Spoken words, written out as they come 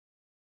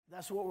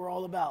That's what we're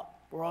all about.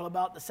 We're all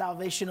about the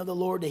salvation of the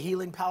Lord, the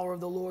healing power of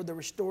the Lord, the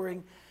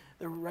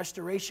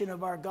restoration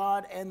of our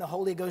God, and the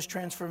Holy Ghost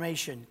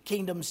transformation,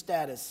 kingdom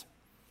status.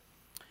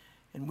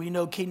 And we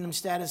know kingdom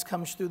status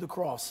comes through the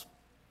cross.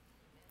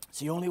 It's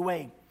the only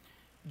way.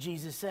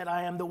 Jesus said,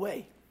 I am the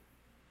way.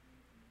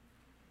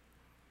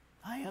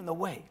 I am the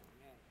way,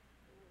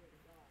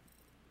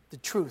 the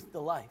truth,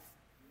 the life.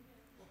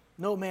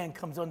 No man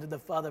comes unto the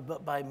Father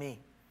but by me.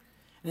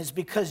 And it's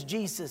because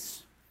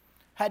Jesus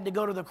had to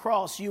go to the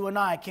cross, you and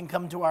I can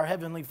come to our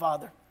Heavenly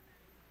Father.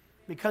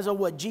 Because of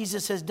what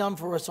Jesus has done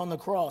for us on the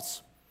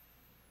cross,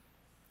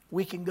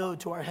 we can go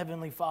to our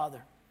Heavenly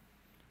Father.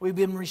 We've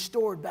been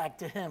restored back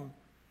to Him.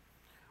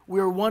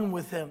 We're one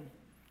with Him.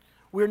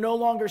 We're no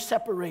longer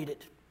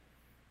separated.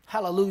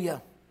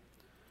 Hallelujah.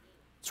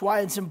 That's why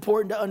it's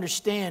important to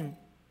understand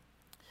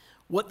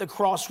what the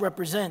cross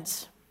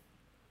represents.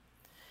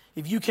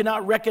 If you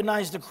cannot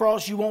recognize the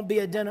cross, you won't be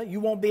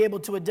able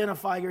to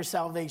identify your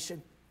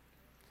salvation.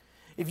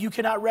 If you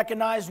cannot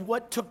recognize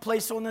what took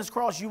place on this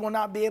cross, you will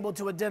not be able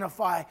to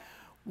identify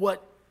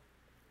what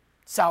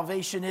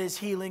salvation is,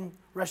 healing,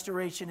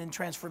 restoration, and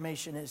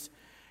transformation is.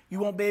 You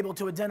won't be able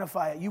to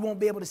identify it. You won't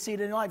be able to see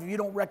it in your life if you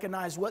don't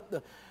recognize what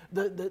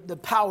the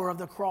power of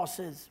the cross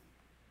is.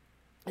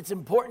 It's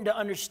important to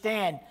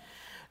understand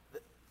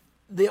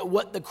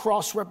what the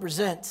cross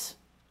represents.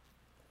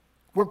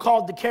 We're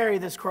called to carry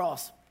this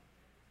cross.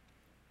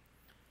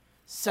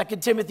 2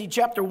 Timothy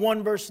chapter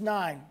 1, verse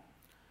 9.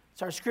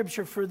 It's our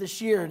scripture for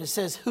this year. And it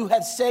says, who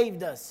hath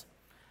saved us?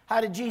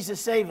 How did Jesus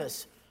save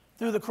us?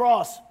 Through the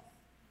cross.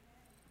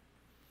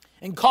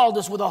 And called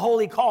us with a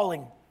holy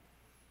calling.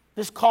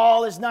 This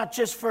call is not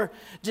just for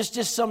just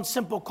some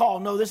simple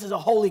call. No, this is a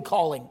holy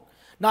calling.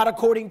 Not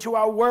according to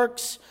our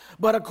works,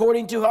 but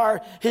according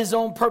to His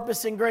own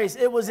purpose and grace.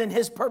 It was in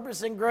His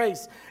purpose and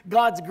grace,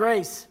 God's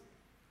grace.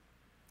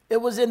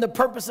 It was in the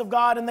purpose of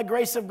God and the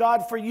grace of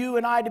God for you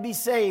and I to be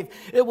saved.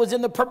 It was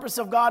in the purpose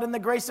of God and the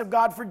grace of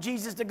God for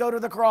Jesus to go to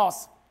the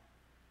cross.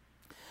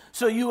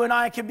 So you and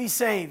I can be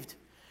saved.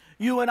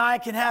 You and I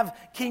can have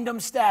kingdom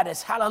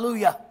status.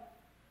 Hallelujah.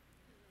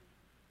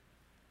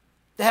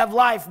 To have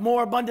life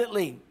more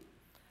abundantly,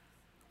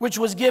 which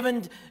was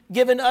given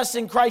us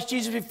in Christ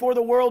Jesus before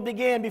the world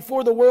began.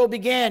 Before the world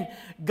began,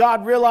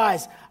 God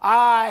realized,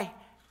 I'm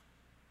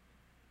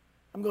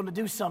going to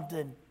do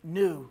something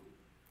new.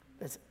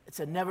 It's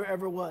a never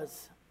ever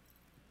was.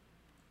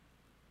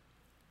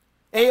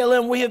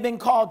 ALM, we have been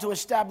called to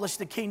establish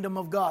the kingdom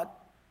of God.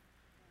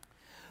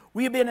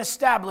 We have been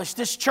established,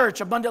 this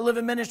church, Abundant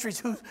Living Ministries,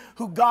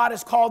 who God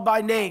has called by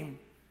name.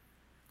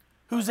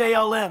 Who's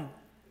ALM?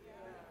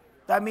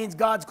 That means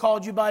God's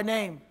called you by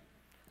name.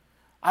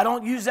 I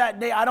don't use that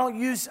name. I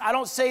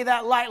don't say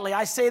that lightly.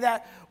 I say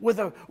that with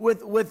a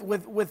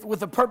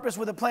purpose,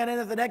 with a plan, and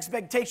with an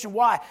expectation.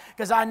 Why?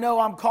 Because I know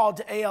I'm called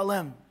to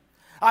ALM.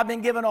 I've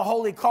been given a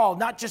holy call,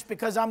 not just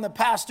because I'm the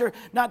pastor,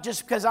 not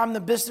just because I'm the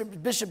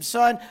bishop's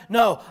son.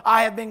 No,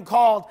 I have been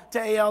called to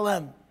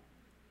ALM.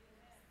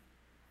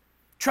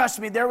 Trust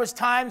me, there was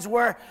times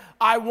where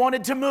I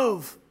wanted to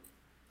move,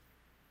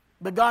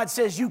 but God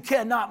says you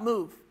cannot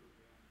move.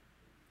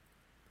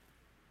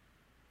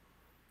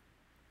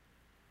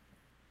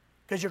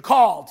 Because you're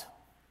called.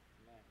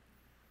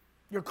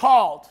 You're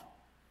called.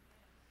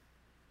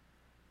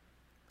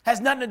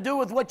 Has nothing to do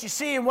with what you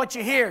see and what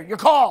you hear. You're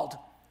called.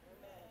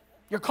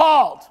 You're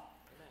called.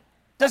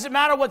 Doesn't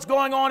matter what's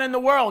going on in the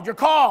world. You're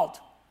called.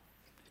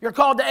 You're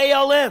called to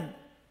ALM.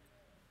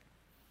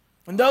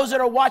 And those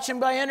that are watching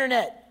by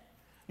internet,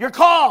 you're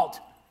called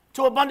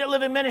to Abundant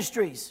Living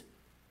Ministries.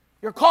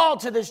 You're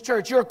called to this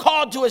church. You're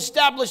called to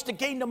establish the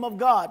kingdom of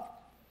God.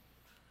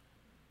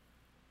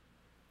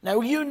 Now,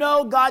 you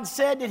know God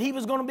said that He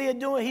was going to be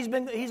He's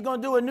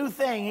going to do a new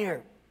thing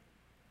here.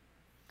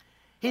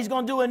 He's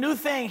going to do a new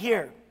thing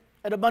here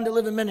at Abundant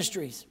Living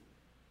Ministries.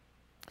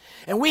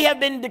 And we have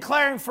been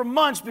declaring for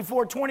months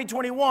before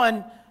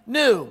 2021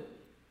 new.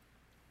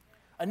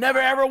 A never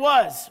ever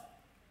was.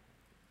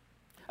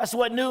 That's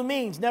what new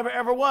means, never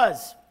ever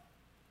was.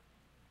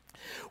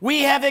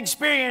 We have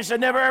experienced a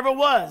never ever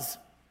was.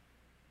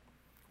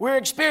 We're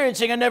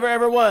experiencing a never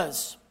ever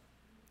was.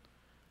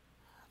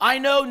 I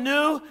know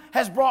new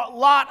has brought a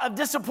lot of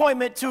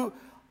disappointment to a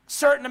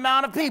certain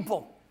amount of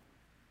people.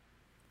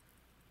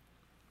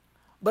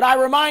 But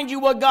I remind you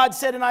what God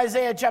said in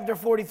Isaiah chapter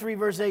 43,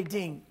 verse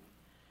 18.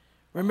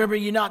 Remember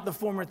ye not the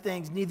former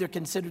things, neither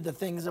consider the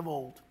things of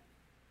old.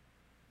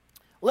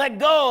 Let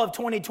go of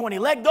 2020.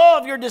 Let go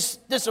of your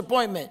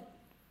disappointment.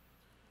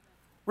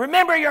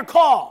 Remember your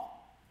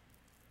call.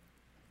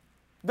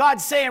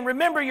 God's saying,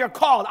 remember your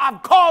call.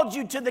 I've called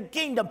you to the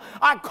kingdom.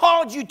 I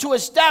called you to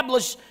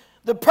establish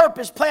the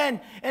purpose,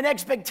 plan, and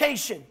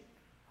expectation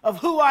of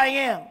who I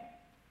am.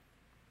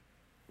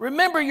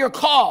 Remember your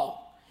call.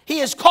 He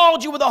has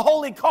called you with a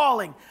holy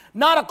calling,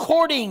 not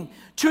according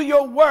to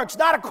your works,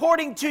 not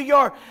according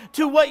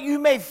to what you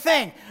may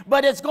think,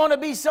 but it's going to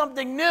be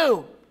something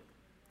new.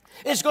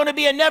 It's going to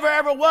be a never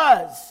ever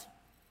was.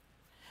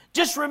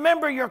 Just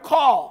remember your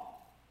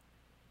call.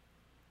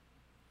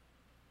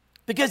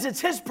 Because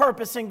it's His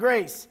purpose and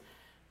grace.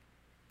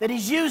 that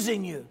He's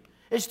using you.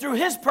 It's through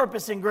His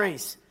purpose and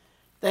grace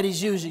that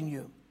He's using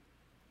you.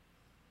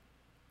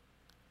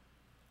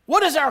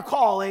 What is our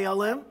call,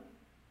 ALM?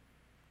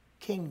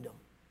 Kingdom.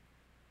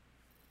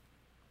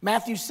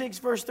 Matthew 6,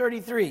 verse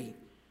 33.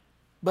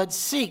 But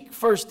seek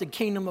first the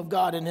kingdom of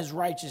God and His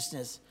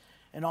righteousness,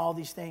 and all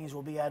these things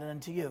will be added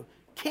unto you.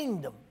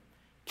 Kingdom,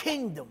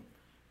 kingdom,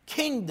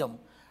 kingdom.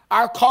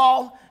 Our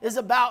call is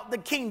about the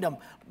kingdom.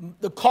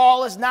 The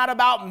call is not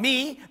about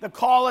me. The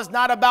call is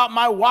not about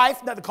my wife.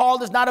 The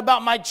call is not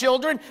about my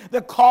children.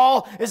 The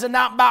call is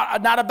not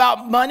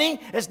about money.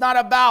 It's not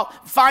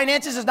about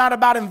finances. It's not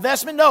about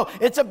investment. No,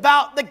 it's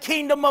about the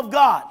kingdom of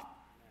God.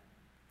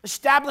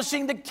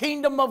 Establishing the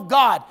kingdom of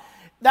God.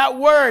 That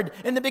word,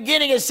 in the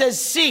beginning it says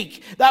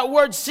seek. That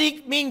word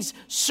seek means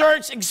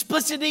search,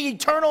 explicitly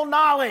eternal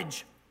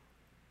knowledge.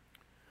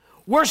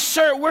 We're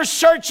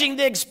searching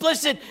the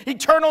explicit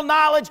eternal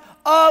knowledge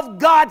of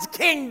God's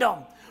kingdom.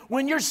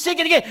 When you're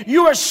seeking again,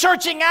 you are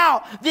searching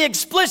out the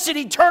explicit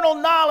eternal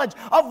knowledge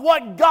of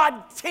what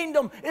God's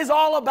kingdom is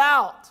all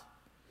about.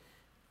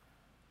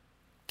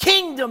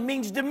 Kingdom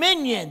means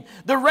dominion,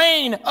 the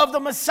reign of the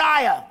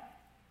Messiah.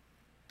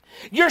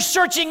 You're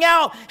searching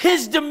out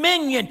His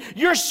dominion.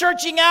 You're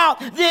searching out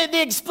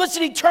the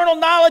explicit eternal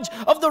knowledge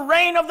of the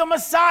reign of the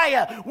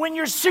Messiah when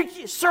you're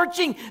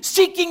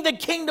seeking the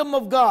kingdom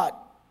of God.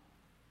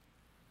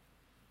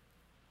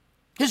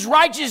 His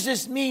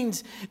righteousness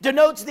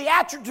denotes the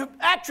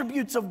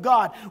attributes of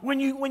God.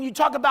 When you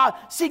talk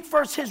about seek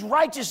first His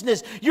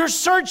righteousness, you're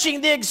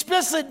searching the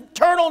explicit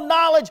eternal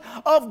knowledge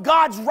of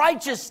God's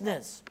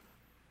righteousness.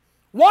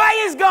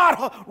 Why is God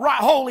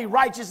holy,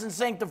 righteous, and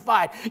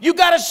sanctified? You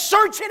got to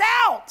search it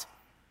out.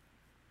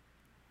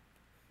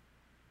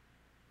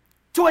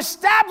 To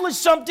establish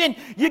something,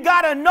 you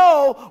got to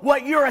know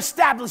what you're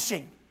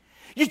establishing.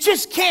 You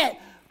just can't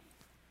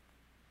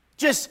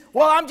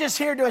I'm just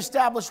here to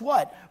establish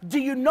what? Do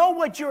you know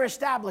what you're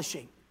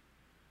establishing?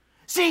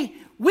 See,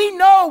 we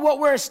know what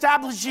we're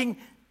establishing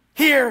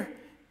here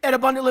at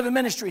Abundant Living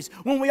Ministries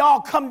when we all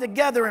come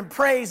together and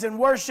praise and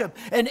worship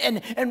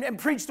and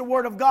preach the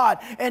Word of God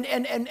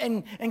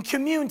and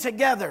commune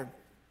together.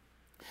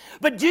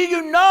 But do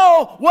you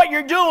know what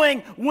you're doing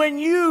when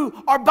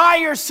you are by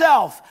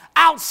yourself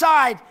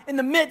outside in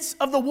the midst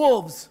of the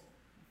wolves?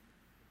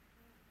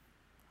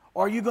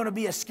 Or are you going to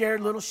be a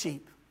scared little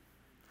sheep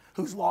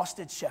who's lost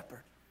its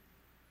shepherd?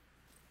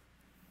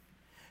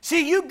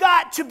 See, you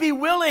got to be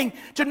willing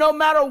to, no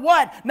matter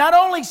what, not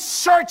only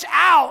search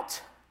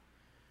out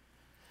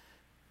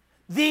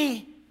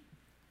the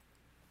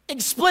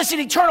explicit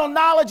eternal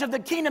knowledge of the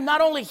kingdom, not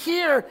only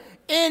here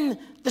in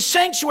the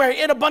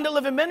sanctuary in Abundant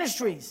Living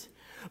Ministries,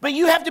 but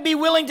you have to be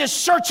willing to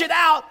search it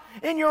out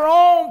in your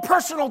own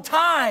personal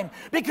time.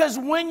 Because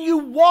when you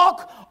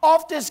walk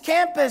off this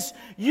campus,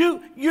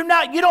 you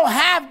don't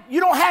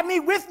have me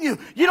with you.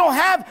 You don't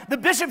have the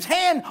bishop's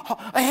hand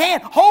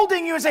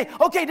holding you and say,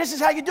 okay, this is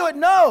how you do it.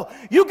 No,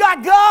 you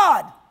got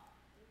God.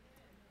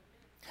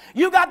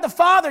 You got the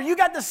Father. You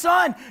got the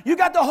Son. You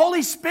got the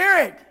Holy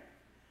Spirit.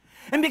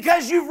 And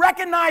because you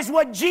recognize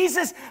what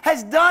Jesus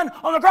has done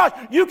on the cross,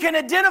 you can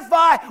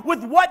identify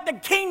with what the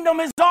kingdom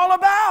is all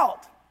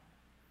about.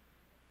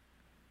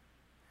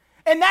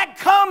 And that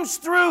comes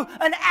through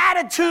an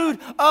attitude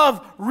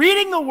of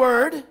reading the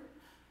Word,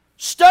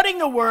 studying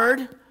the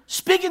Word,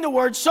 speaking the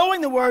Word,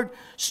 sowing the Word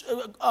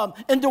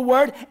into the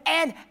Word,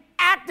 and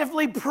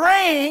actively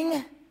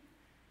praying,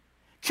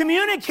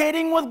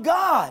 communicating with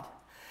God.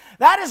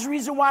 That is the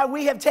reason why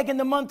we have taken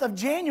the month of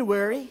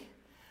January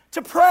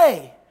to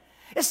pray.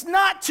 It's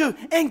not to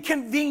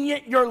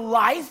inconvenience your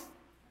life.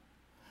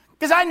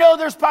 Because I know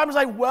there's problems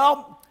like,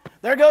 well,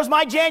 there goes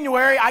my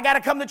January. I got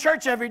to come to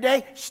church every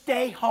day.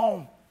 Stay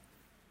home.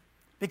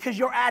 Because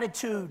your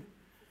attitude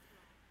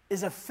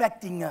is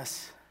affecting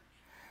us,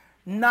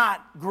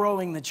 not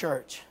growing the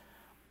church.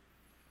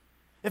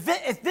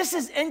 If this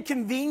is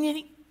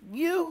inconveniencing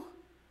you,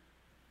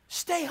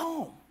 stay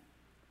home.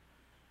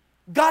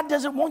 God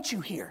doesn't want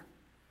you here.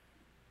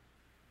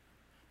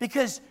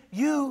 Because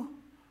you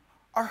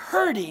are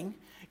hurting,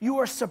 you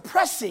are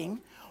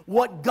suppressing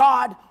what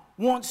God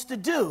wants to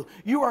do.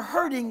 You are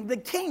hurting the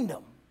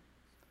kingdom.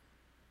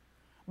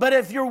 But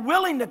if you're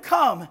willing to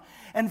come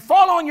and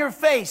fall on your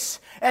face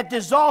at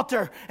this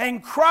altar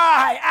and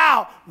cry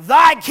out,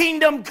 thy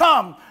kingdom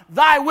come,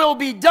 thy will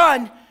be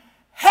done,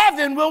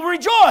 heaven will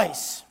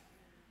rejoice.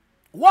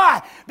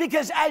 Why?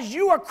 Because as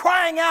you are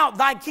crying out,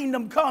 thy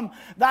kingdom come,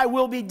 thy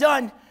will be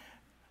done,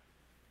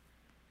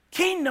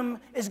 kingdom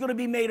is going to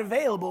be made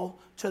available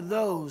to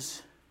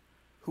those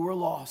who are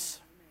lost.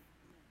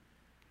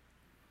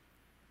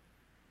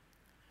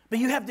 But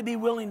you have to be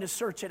willing to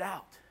search it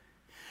out.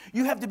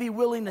 You have to be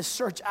willing to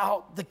search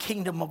out the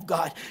kingdom of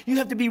God. You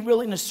have to be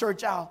willing to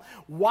search out,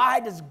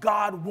 why does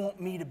God want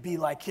me to be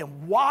like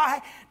Him?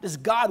 Why does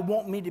God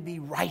want me to be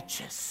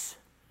righteous?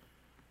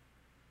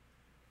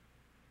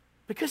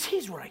 Because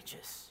He's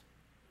righteous.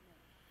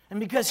 And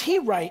because He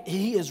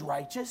is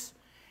righteous,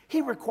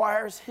 He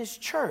requires His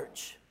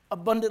church,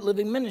 Abundant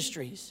Living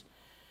Ministries,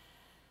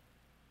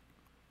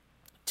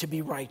 to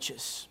be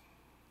righteous.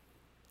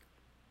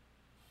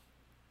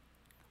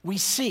 We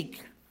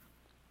seek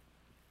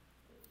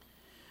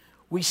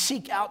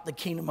out the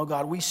kingdom of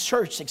God. We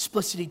search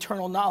explicit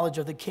eternal knowledge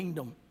of the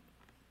kingdom.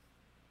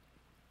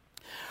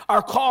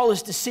 Our call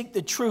is to seek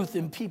the truth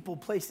in people,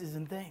 places,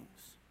 and things.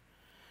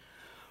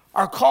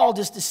 Our call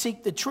is to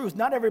seek the truth.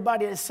 Not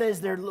everybody that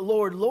says they're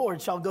Lord,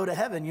 Lord shall go to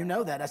heaven. You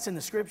know that. That's in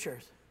the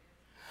scriptures.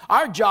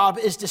 Our job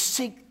is to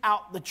seek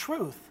out the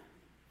truth.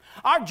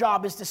 Our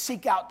job is to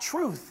seek out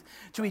truth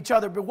to each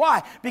other. But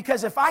why?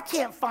 Because if I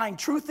can't find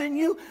truth in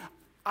you,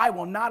 I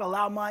will not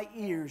allow my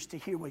ears to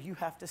hear what you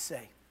have to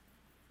say.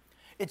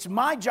 It's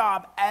my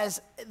job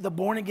as the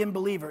born-again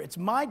believer. It's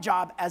my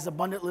job as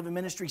Abundant Living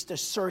Ministries to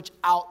search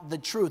out the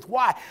truth.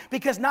 Why?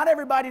 Because not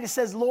everybody that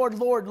says, Lord,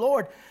 Lord,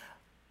 Lord,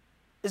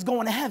 is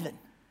going to heaven.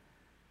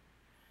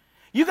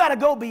 You got to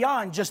go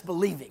beyond just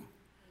believing.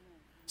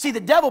 See, the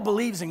devil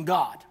believes in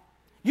God.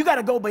 You got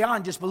to go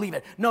beyond just believe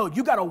it. No,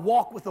 you got to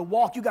walk with the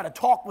walk. You got to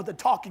talk with the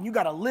talk, and you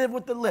got to live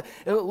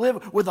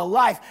with a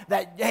life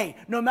that, hey,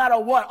 no matter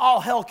what, all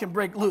hell can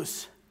break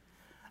loose.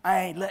 I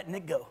ain't letting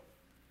it go.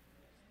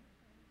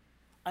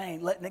 I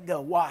ain't letting it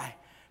go. Why?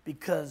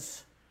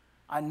 Because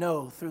I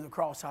know through the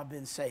cross I've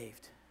been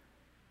saved.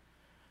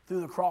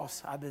 Through the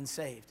cross I've been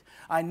saved.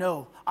 I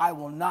know I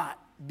will not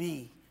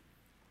be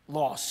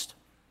lost.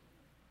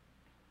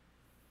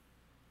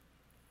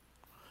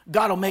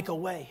 God will make a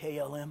way,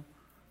 ALM.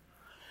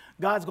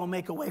 God's going to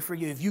make a way for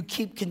you. If you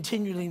keep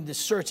continuing to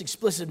search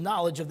explicit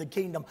knowledge of the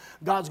kingdom,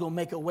 God's going to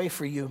make a way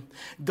for you.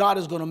 God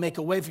is going to make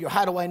a way for you.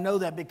 How do I know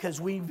that? Because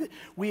we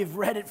have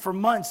read it for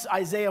months.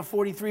 Isaiah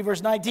 43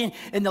 verse 19.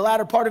 In the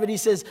latter part of it, he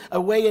says, I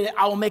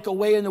will make a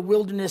way in the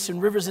wilderness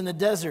and rivers in the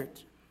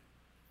desert.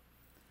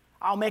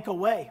 I'll make a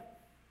way.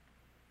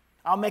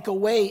 I'll make a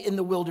way in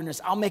the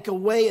wilderness. I'll make a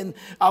way in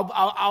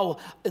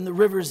the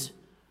rivers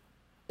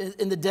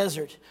in the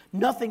desert.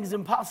 Nothing is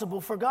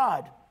impossible for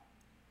God.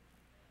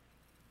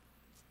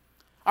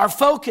 Our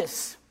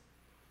focus,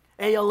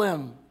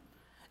 ALM,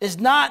 is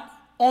not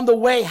on the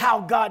way how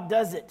God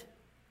does it,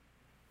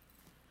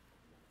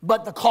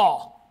 but the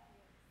call.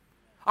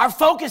 Our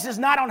focus is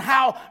not on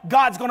how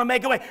God's going to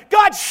make a way.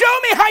 God, show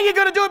me how you're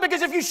going to do it,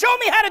 because if you show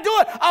me how to do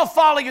it, I'll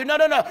follow you. No.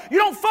 You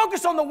don't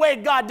focus on the way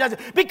God does it,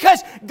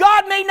 because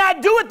God may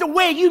not do it the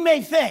way you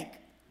may think.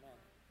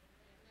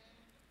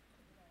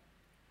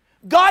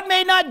 God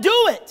may not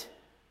do it.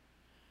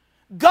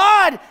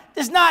 God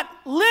does not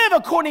live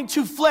according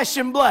to flesh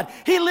and blood.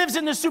 He lives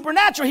in the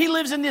supernatural. He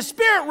lives in the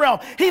spirit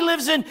realm. He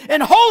lives in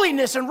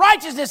holiness and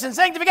righteousness and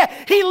sanctification.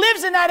 He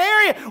lives in that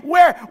area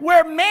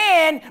where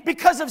man,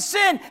 because of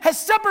sin, has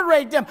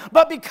separated them.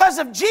 But because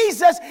of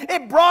Jesus,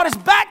 it brought us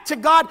back to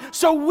God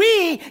so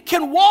we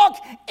can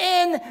walk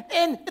in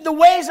the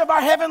ways of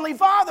our Heavenly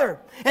Father.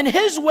 And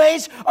His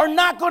ways are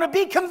not going to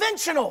be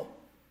conventional.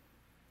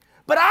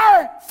 But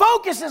our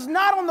focus is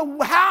not on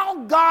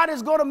how God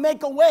is going to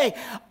make a way.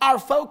 Our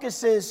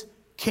focus is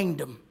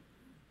kingdom.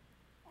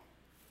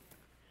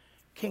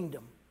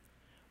 Kingdom.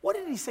 What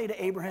did He say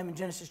to Abraham in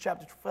Genesis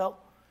chapter 12?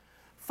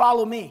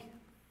 Follow me.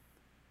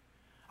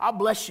 I'll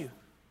bless you.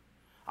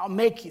 I'll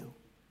make you.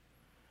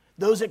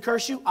 Those that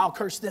curse you, I'll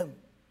curse them.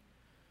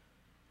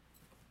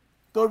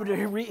 Go over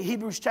to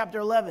Hebrews chapter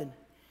 11.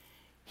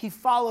 He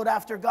followed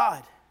after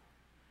God.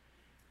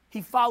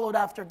 He followed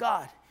after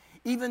God.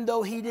 Even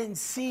though he didn't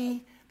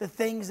see the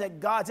things that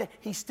God said,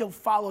 he still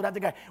followed after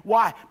God.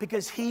 Why?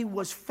 Because he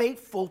was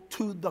faithful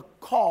to the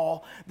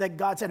call that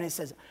God said. And it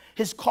says,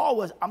 his call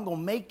was, I'm going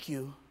to make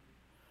you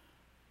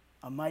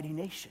a mighty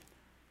nation.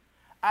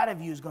 Out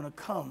of you is going to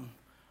come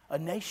a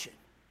nation.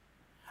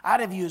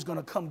 Out of you is going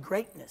to come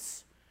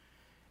greatness.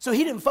 So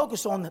he didn't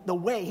focus on the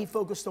way, he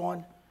focused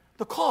on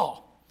the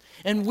call.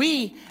 And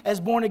we, as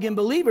born-again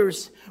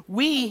believers,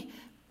 we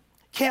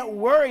can't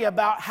worry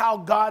about how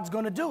God's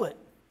going to do it.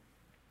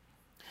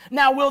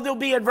 Now, will there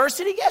be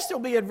adversity? Yes,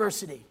 there'll be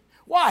adversity.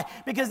 Why?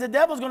 Because the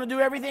devil's going to do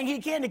everything he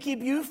can to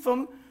keep you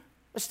from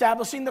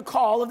establishing the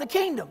call of the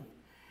kingdom.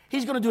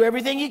 He's going to do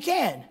everything he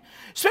can,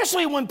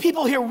 especially when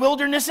people hear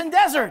wilderness and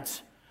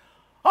deserts.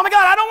 Oh my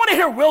God, I don't want to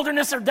hear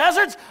wilderness or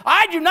deserts.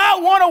 I do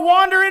not want to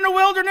wander in the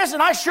wilderness,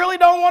 and I surely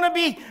don't want to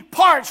be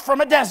parched from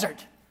a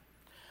desert.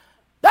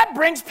 That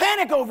brings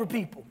panic over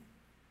people.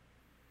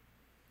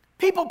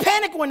 People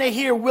panic when they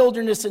hear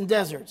wilderness and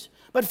deserts,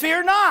 but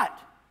fear not.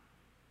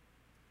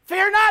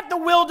 Fear not the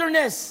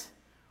wilderness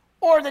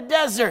or the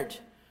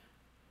desert.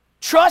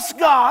 Trust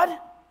God.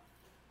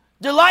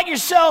 Delight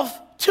yourself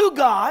to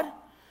God.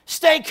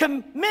 Stay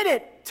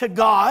committed to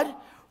God.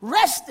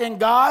 Rest in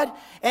God.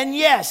 And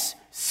yes,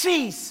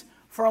 cease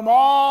from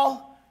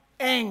all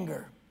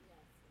anger.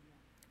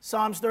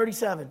 Psalms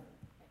 37.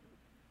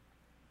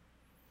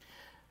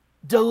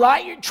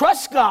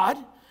 Trust God.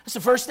 That's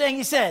the first thing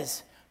he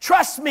says.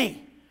 Trust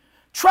me.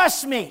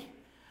 Trust me.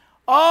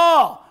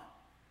 Oh,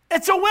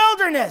 it's a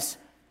wilderness.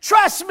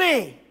 Trust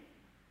me.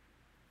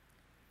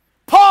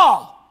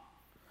 Paul,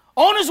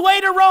 on his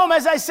way to Rome,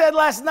 as I said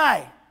last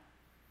night,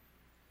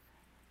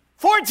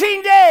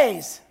 14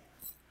 days.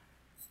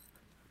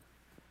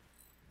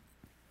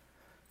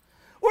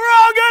 We're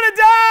all going to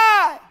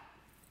die.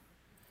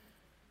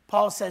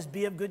 Paul says,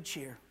 be of good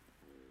cheer.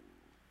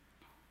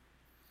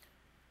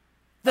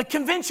 The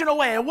conventional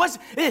way.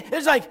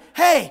 It's like,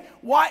 hey,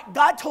 why?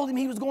 God told him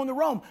he was going to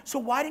Rome. So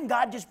why didn't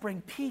God just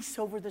bring peace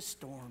over the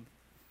storm?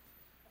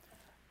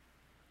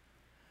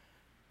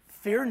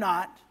 Fear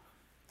not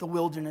the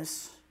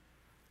wilderness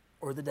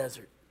or the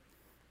desert.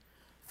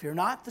 Fear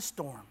not the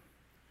storm.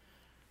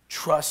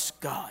 Trust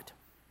God.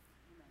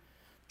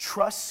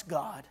 Trust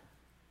God.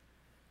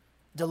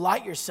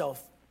 Delight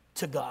yourself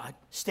to God.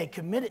 Stay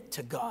committed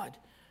to God.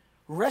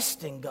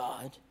 Rest in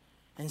God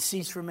and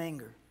cease from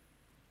anger.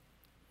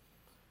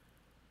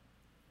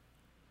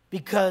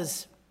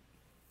 Because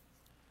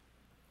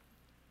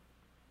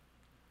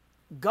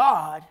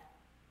God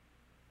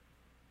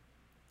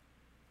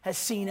has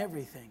seen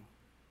everything.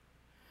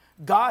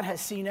 God has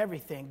seen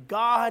everything.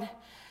 God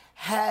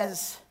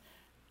has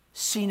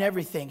seen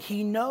everything.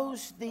 He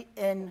knows the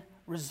end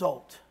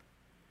result.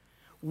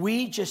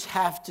 We just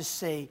have to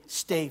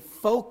stay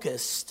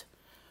focused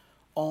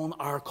on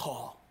our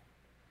call.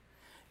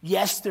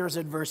 Yes, there's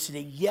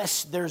adversity.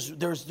 Yes,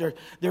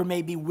 there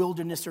may be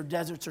wilderness or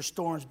deserts or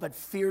storms, but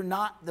fear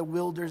not the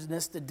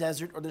wilderness, the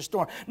desert, or the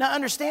storm. Now,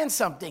 understand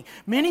something.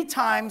 Many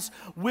times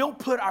we'll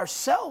put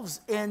ourselves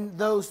in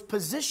those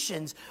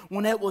positions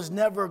when it was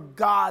never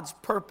God's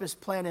purpose,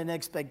 plan, and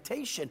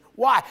expectation.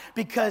 Why?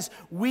 Because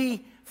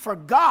we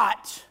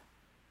forgot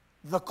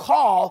the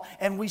call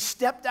and we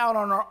stepped out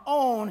on our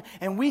own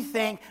and we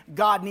think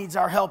God needs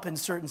our help in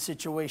certain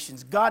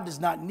situations. God does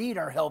not need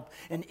our help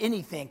in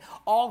anything.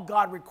 All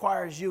God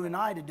requires you and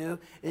I to do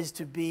is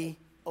to be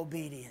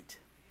obedient.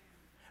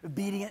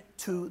 Obedient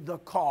to the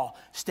call.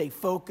 Stay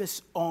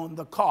focused on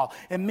the call.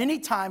 And many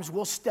times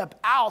we'll step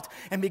out,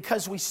 and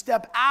because we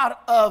step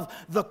out of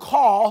the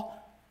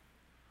call,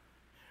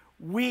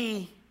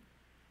 we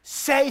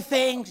say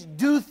things,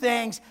 do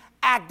things,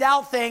 act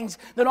out things,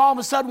 then all of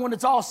a sudden when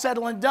it's all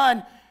settled and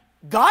done,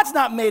 God's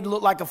not made to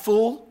look like a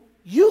fool.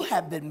 You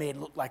have been made to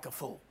look like a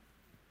fool.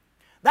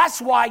 That's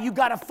why you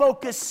got to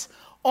focus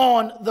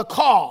on the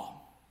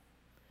call.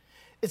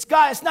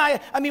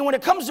 When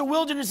it comes to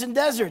wilderness and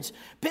deserts,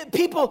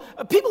 people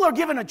are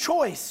given a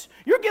choice.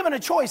 You're given a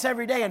choice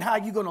every day in how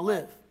you're going to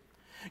live.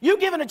 You're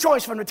given a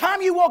choice. From the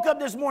time you woke up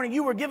this morning,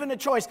 you were given a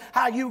choice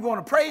how you were going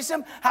to praise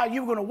him, how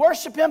you were going to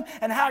worship him,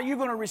 and how you're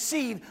going to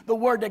receive the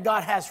word that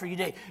God has for you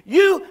today.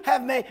 You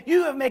have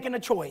making a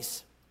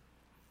choice.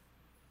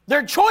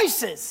 They're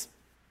choices.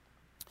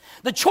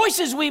 The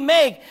choices we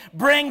make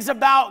brings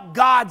about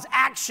God's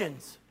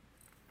actions.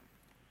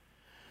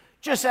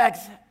 Just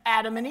ask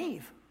Adam and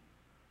Eve.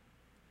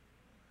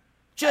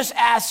 Just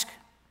ask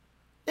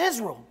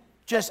Israel.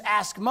 Just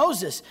ask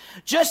Moses.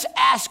 Just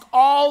ask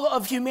all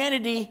of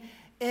humanity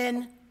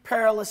in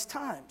perilous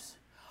times.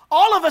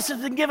 All of us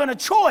have been given a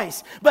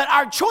choice, but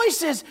our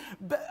choices,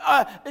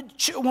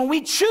 when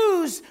we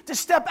choose to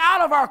step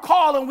out of our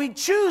call and we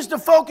choose to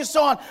focus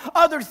on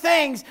other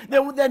things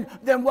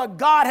than what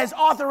God has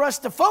authorized us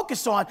to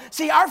focus on.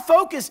 See, our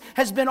focus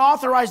has been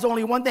authorized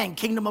only one thing,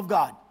 kingdom of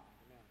God.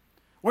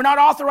 We're not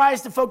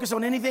authorized to focus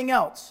on anything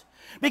else.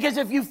 Because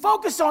if you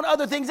focus on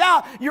other things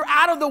out, you're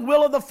out of the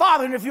will of the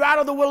Father. And if you're out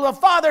of the will of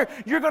the Father,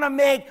 you're going to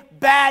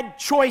make bad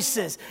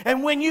choices.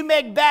 And when you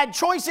make bad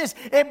choices,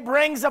 it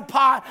brings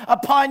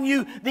upon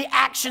you the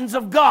actions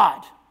of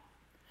God.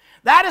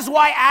 That is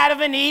why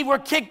Adam and Eve were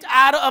kicked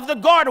out of the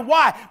garden.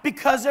 Why?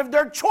 Because of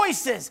their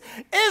choices.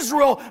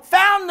 Israel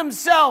found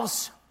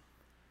themselves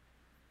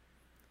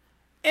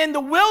in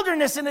the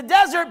wilderness, in the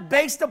desert,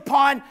 based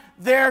upon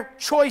their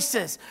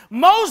choices.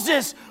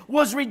 Moses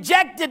was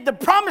rejected the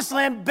promised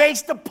land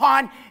based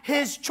upon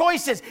his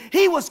choices.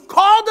 He was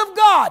called of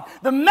God,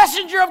 the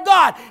messenger of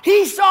God.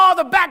 He saw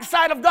the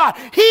backside of God.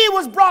 He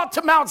was brought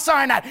to Mount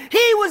Sinai.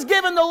 He was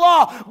given the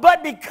law,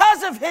 but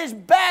because of his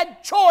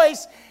bad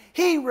choice,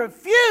 he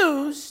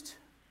refused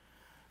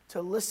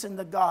to listen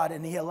to God,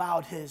 and he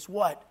allowed his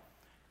what?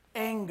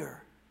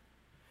 Anger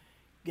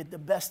get the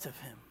best of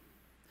him.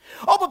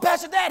 Oh, but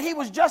Pastor Dad, he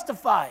was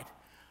justified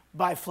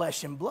by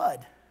flesh and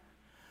blood,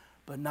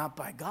 but not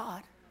by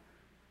God.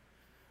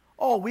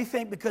 Oh, we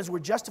think because we're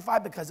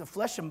justified because of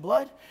flesh and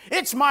blood?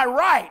 It's my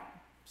right.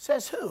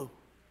 Says who?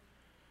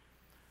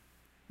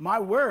 My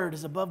word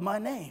is above my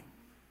name.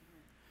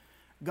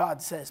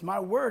 God says, my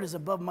word is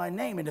above my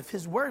name. And if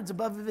his word's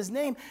above his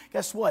name,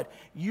 guess what?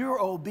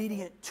 You're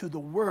obedient to the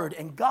word.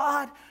 And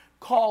God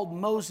called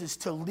Moses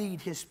to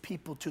lead his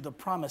people to the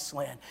promised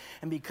land.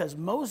 And because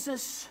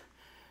Moses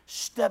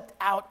stepped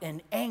out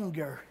in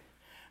anger,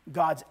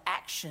 God's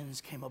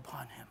actions came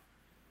upon him.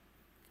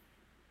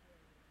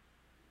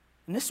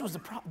 And this was the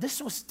problem.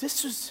 This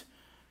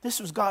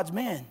was God's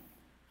man.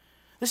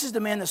 This is the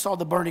man that saw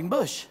the burning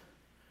bush.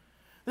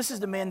 This is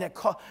the man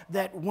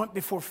that went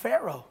before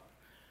Pharaoh,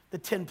 the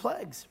 10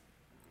 plagues.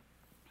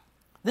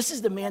 This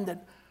is the man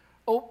that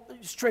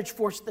stretched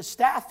forth the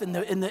staff and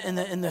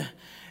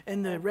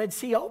the Red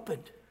Sea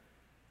opened.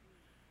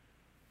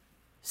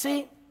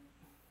 See,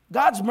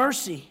 God's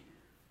mercy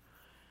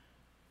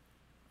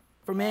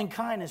for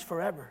mankind is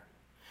forever.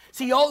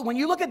 See, when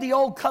you look at the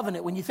old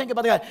covenant, when you think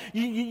about God,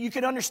 you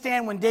can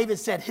understand when David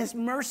said, his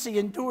mercy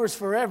endures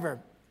forever.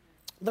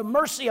 The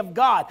mercy of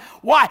God.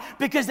 Why?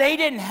 Because they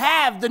didn't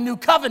have the new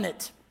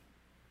covenant.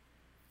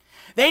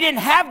 They didn't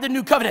have the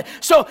new covenant.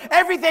 So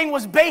everything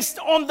was based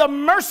on the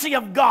mercy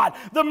of God.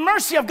 The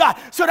mercy of God.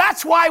 So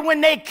that's why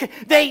when they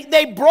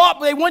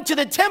went to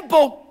the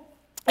temple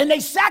and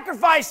they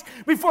sacrificed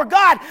before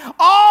God,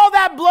 all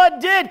that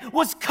blood did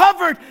was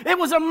covered. It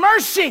was a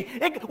mercy.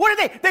 What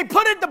did they? They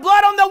put the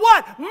blood on the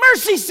what?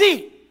 Mercy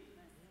seat.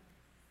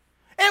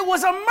 It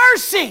was a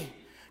mercy.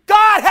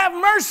 God have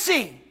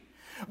mercy.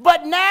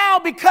 But now,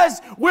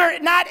 because we're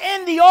not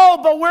in the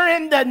old, but we're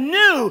in the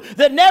new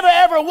that never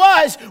ever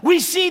was, we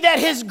see that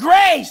His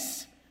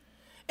grace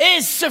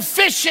is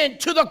sufficient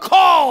to the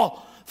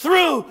call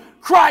through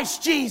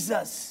Christ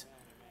Jesus.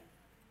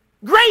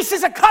 Grace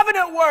is a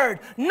covenant word,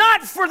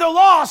 not for the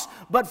lost,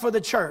 but for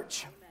the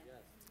church.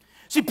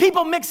 See,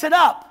 people mix it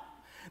up.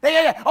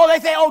 They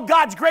say, oh,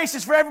 God's grace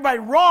is for everybody.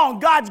 Wrong.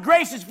 God's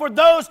grace is for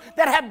those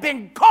that have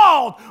been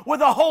called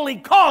with a holy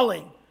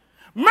calling.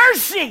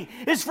 Mercy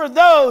is for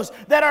those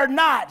that are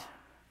not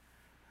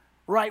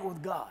right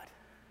with God.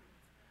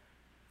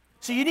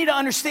 So you need to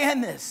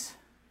understand this.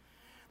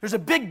 There's a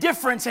big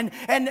difference,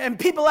 and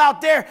people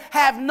out there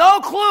have no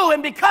clue,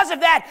 and because of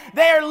that,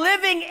 they are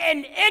living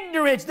in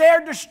ignorance. They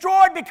are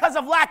destroyed because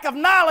of lack of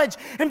knowledge,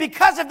 and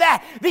because of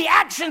that, the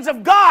actions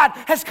of God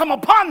has come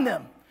upon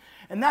them.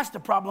 And that's the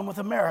problem with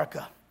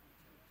America.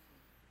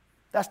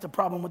 That's the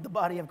problem with the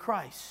body of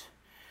Christ.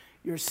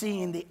 You're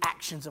seeing the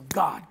actions of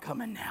God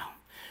coming now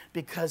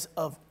because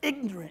of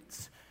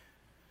ignorance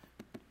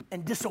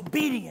and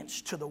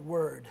disobedience to the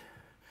word.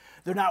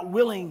 They're not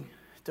willing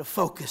to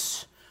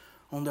focus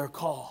on their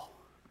call.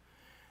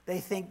 They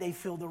think they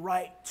feel the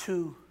right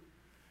to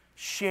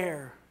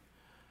share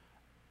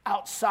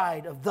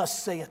outside of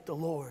thus saith the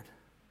Lord,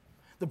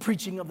 the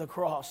preaching of the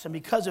cross. And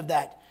because of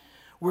that,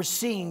 we're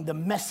seeing the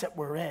mess that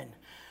we're in.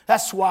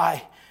 That's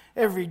why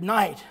every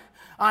night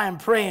I am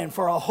praying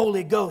for a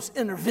Holy Ghost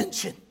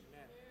intervention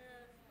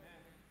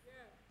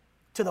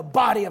to the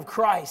body of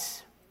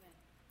Christ.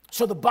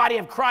 So the body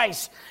of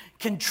Christ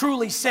can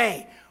truly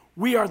say,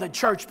 we are the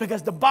church,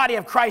 because the body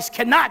of Christ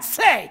cannot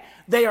say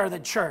they are the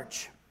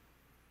church.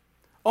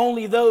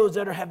 Only those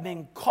that have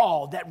been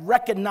called, that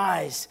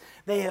recognize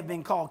they have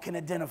been called, can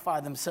identify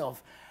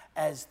themselves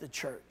as the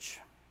church.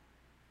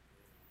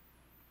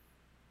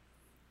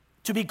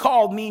 To be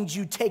called means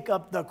you take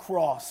up the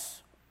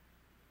cross.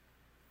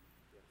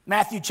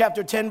 Matthew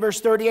chapter 10,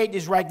 verse 38,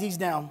 just write these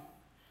down.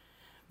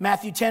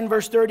 Matthew 10,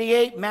 verse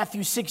 38,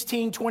 Matthew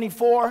 16,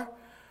 24,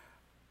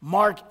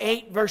 Mark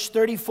 8, verse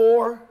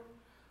 34,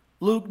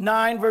 Luke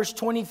 9, verse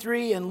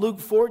 23, and Luke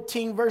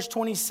 14, verse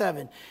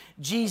 27.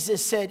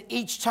 Jesus said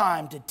each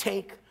time to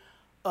take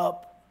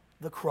up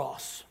the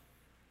cross.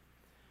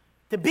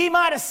 To be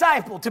my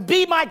disciple, to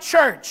be my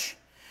church,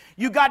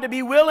 you got to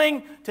be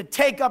willing to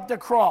take up the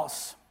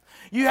cross.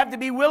 You have to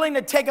be willing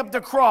to take up the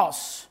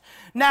cross.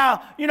 Now,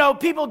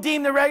 people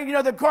deem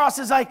the cross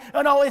is like,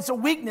 oh no, it's a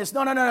weakness.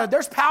 No.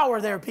 There's power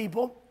there,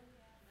 people.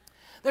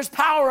 There's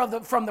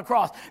power from the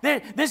cross.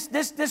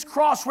 This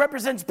cross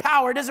represents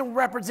power. It doesn't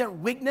represent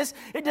weakness.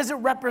 It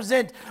doesn't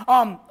represent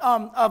like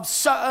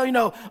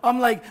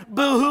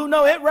boo-hoo.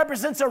 No, it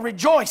represents a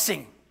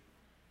rejoicing.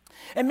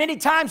 And many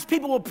times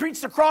people will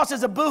preach the cross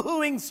as a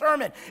boo-hooing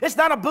sermon. It's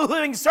not a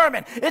boo-hooing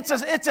sermon. It's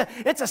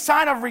a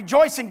sign of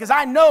rejoicing, because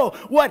I know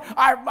what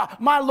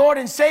my Lord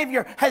and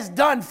Savior has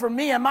done for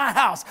me and my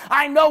house.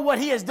 I know what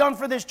He has done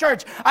for this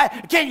church.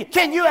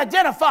 Can you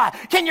identify?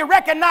 Can you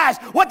recognize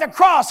what the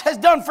cross has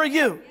done for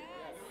you?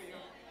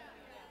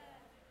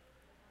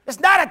 It's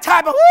not a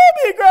time of,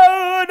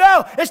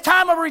 no. It's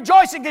time of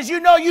rejoicing, because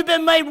you know you've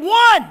been made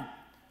one.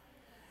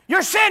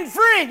 You're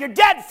sin-free, you're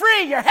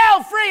debt-free, you're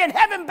hell-free, and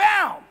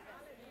heaven-bound.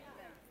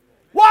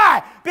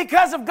 Why?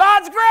 Because of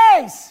God's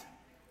grace.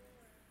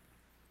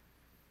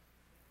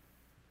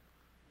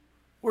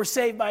 We're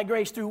saved by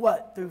grace through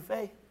what? Through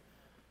faith.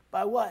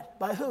 By what?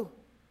 By who?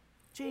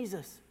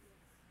 Jesus.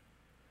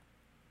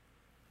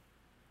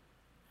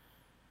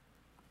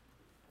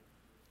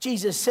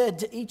 Jesus said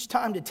to each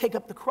time to take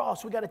up the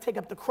cross. We got to take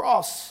up the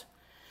cross.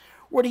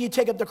 Where do you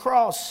take up the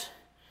cross?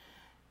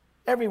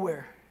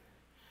 Everywhere.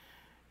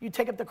 You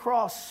take up the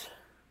cross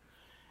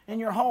in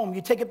your home.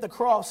 You take up the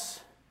cross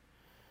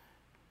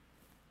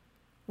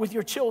with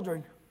your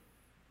children,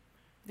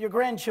 with your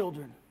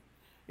grandchildren,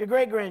 your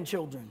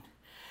great-grandchildren.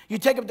 You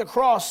take up the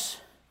cross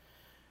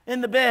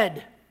in the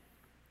bed.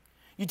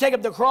 You take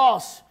up the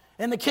cross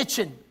in the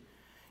kitchen.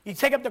 You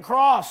take up the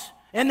cross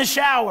in the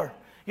shower.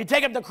 You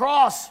take up the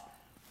cross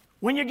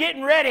when you're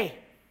getting ready.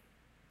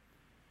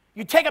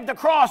 You take up the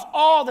cross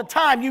all the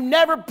time. You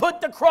never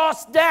put the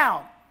cross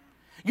down.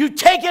 You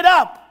take it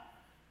up.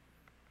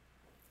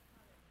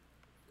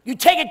 You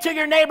take it to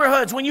your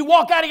neighborhoods. When you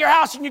walk out of your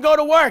house and you go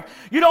to work,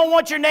 you don't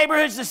want your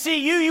neighborhoods to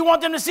see you. You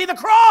want them to see the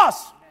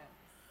cross.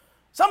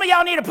 Some of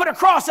y'all need to put a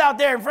cross out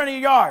there in front of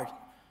your yard.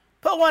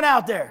 Put one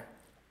out there.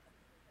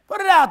 Put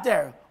it out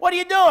there. What are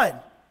you doing?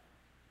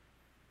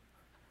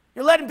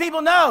 You're letting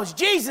people know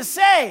Jesus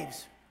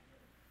saves.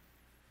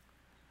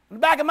 In the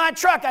back of my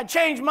truck, I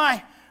changed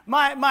my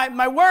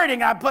my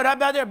wording I put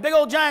up out there, big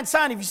old giant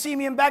sign. If you see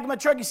me in the back of my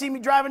truck, you see me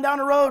driving down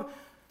the road,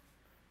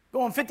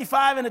 going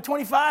 55 into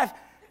 25.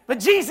 But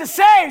Jesus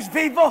saves,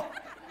 people.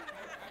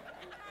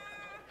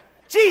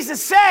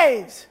 Jesus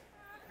saves.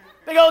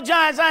 Big old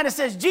giant sign that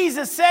says,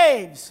 Jesus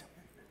saves.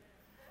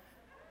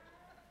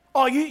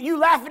 Oh, you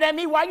laughing at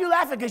me? Why are you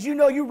laughing? Because you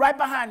know you're right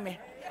behind me.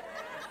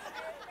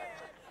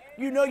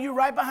 You know you're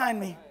right behind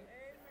me.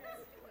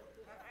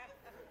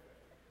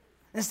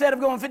 Instead of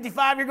going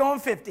 55, you're going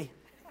 50.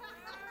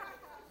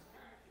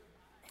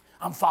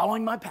 I'm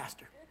following my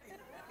pastor.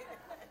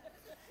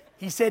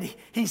 He said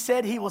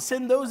he will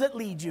send those that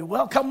lead you.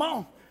 Well, come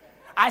on.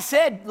 I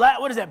said,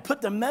 what is that?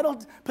 Put the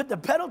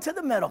pedal to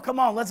the metal. Come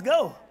on, let's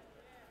go.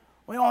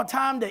 We don't have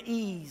time to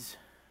ease.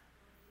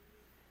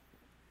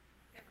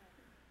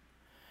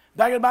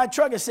 Back in my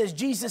truck, it says,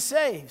 Jesus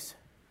saves.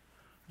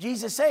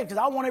 Jesus saves, because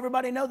I want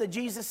everybody to know that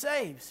Jesus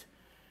saves.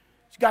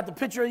 You got the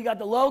picture, you got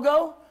the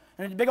logo,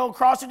 and there's a big old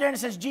cross there, and it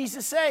says,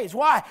 Jesus saves.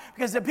 Why?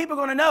 Because the people are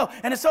going to know.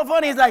 And it's so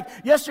funny. It's like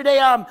yesterday,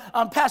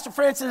 Pastor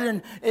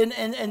Francis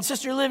and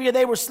Sister Olivia,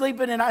 they were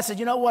sleeping, and I said,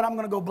 you know what? I'm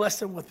going to go bless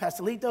them with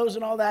pastelitos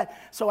and all that.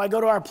 So I go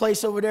to our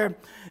place over there.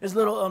 There's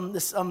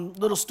this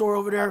little store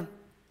over there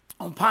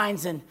on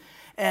Pines, and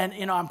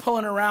you know, I'm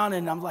pulling around,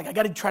 and I'm like, I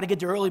got to try to get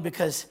there early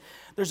because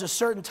there's a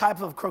certain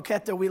type of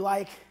croquette that we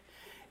like,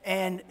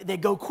 and they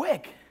go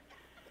quick.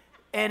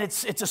 And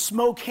it's a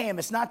smoked ham.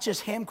 It's not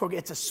just ham croquette.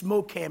 It's a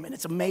smoked ham, and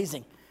it's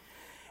amazing.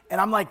 And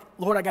I'm like,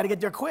 Lord, I got to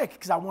get there quick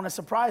because I want to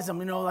surprise them.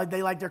 You know, like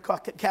they like their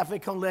cafe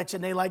con leche,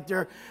 and they like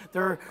their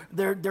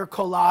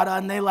colada,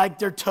 and they like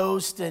their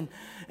toast, and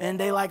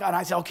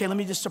I said, okay, let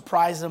me just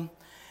surprise them.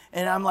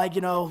 And I'm like,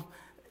 you know,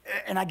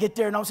 and I get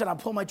there, and all of a sudden I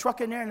pull my truck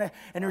in there,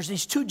 and there's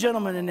these two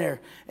gentlemen in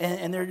there,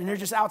 and they're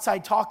just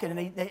outside talking,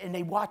 and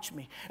they watch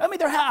me. I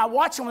mean, I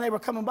watched them when they were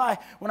coming by.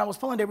 When I was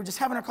pulling, they were just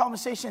having a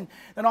conversation.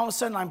 Then all of a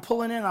sudden I'm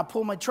pulling in, and I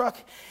pull my truck,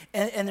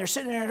 and they're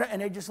sitting there,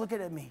 and they're just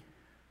looking at me.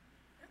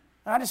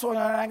 And I just want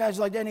that guy's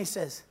like that, and he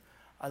says,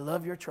 I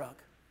love your truck.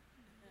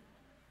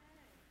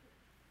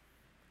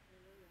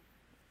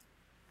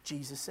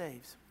 Jesus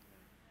saves.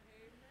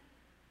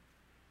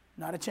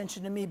 Not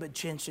attention to me, but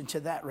attention to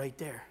that right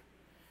there.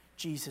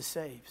 Jesus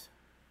saves.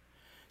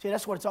 See,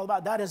 that's what it's all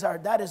about. That is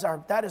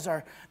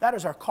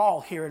our call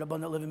here at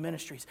Abundant Living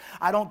Ministries.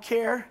 I don't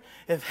care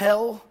if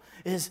hell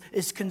is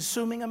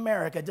consuming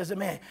America. It doesn't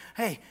matter.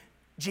 Hey,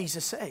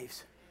 Jesus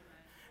saves.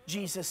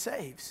 Jesus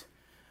saves.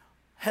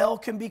 Hell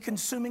can be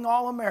consuming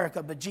all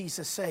America, but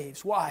Jesus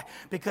saves. Why?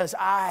 Because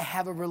I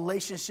have a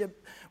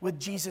relationship with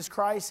Jesus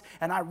Christ,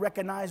 and I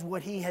recognize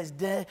what he has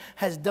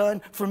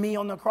done for me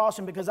on the cross,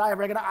 and because I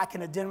recognize, I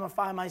can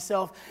identify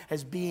myself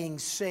as being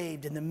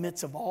saved in the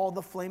midst of all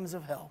the flames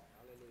of hell.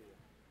 Hallelujah.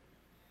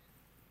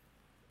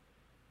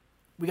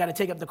 We got to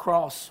take up the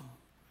cross.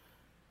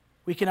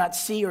 We cannot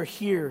see or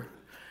hear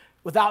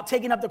without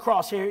taking up the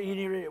cross.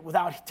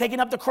 Without taking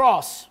up the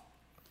cross,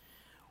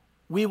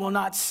 we will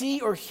not see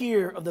or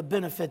hear of the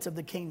benefits of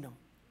the kingdom.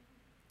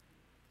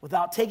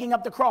 Without taking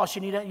up the cross,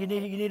 you need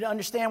to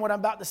understand what I'm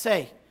about to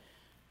say.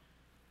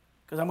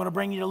 Because I'm going to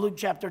bring you to Luke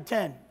chapter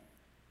 10.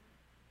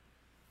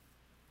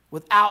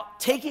 Without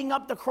taking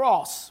up the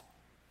cross,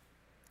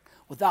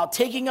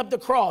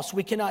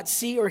 we cannot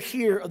see or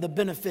hear of the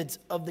benefits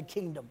of the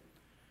kingdom.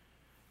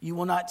 You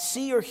will not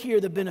see or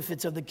hear the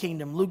benefits of the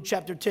kingdom. Luke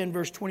chapter 10,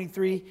 verse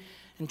 23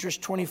 and verse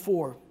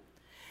 24.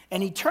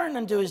 And he turned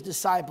unto his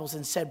disciples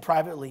and said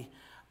privately,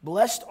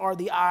 Blessed are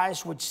the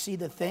eyes which see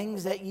the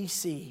things that ye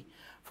see.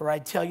 For I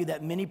tell you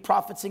that many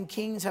prophets and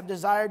kings have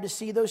desired to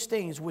see those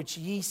things which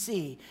ye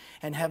see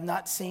and have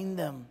not seen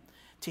them,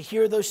 to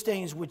hear those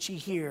things which ye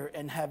hear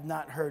and have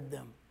not heard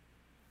them.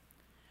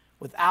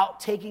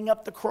 Without taking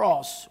up the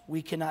cross,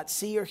 we cannot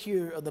see or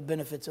hear of the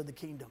benefits of the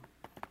kingdom.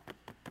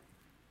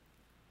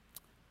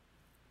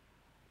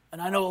 And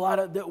I know a lot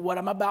of what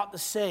I'm about to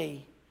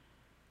say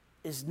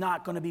is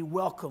not going to be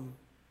welcome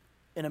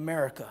in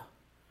America.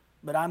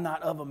 But I'm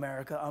not of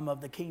America, I'm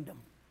of the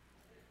kingdom.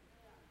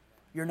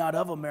 You're not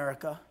of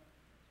America,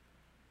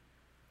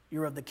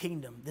 you're of the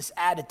kingdom. This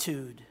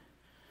attitude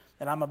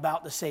that I'm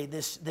about to say,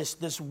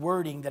 this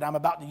wording that I'm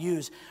about to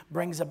use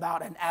brings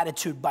about an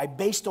attitude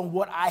based on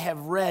what I have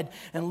read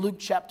in Luke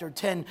chapter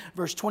 10,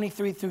 verse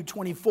 23 through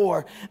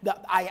 24,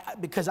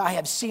 because I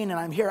have seen and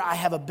I'm here, I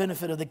have a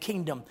benefit of the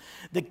kingdom.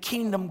 The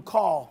kingdom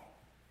call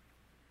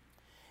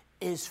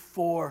is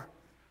for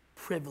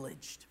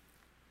privileged.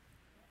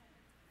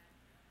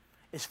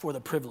 Is for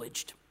the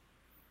privileged.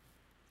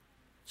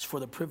 It's for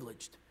the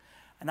privileged.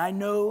 And I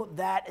know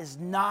that is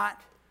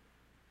not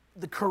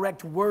the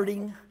correct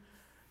wording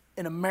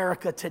in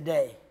America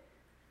today.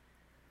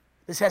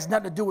 This has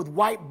nothing to do with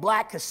white,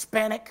 black,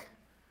 Hispanic,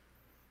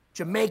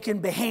 Jamaican,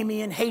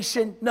 Bahamian,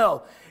 Haitian.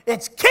 No,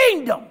 it's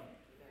kingdom.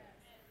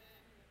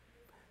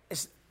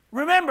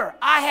 Remember,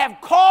 I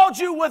have called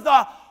you with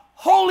a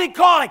holy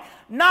calling,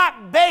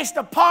 not based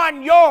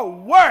upon your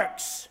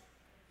works.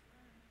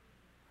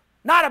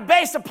 Not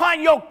based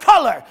upon your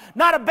color.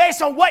 Not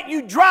based on what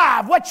you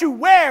drive, what you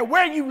wear,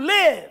 where you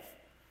live.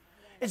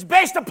 It's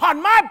based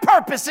upon my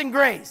purpose and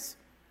grace.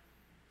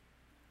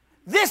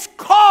 This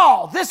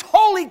call, this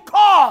holy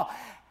call,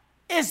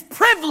 is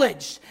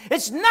privileged.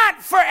 It's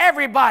not for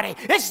everybody.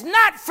 It's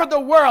not for the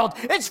world.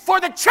 It's for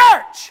the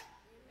church.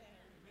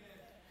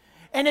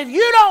 And if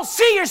you don't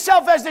see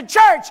yourself as the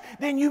church,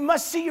 then you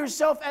must see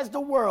yourself as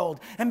the world.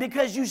 And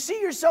because you see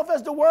yourself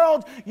as the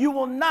world, you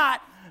will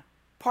not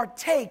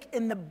partake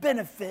in the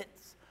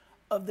benefits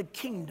of the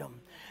kingdom.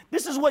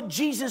 This is what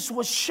Jesus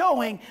was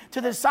showing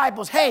to the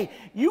disciples. Hey,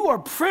 you are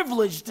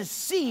privileged to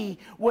see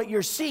what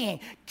you're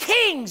seeing.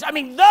 Kings,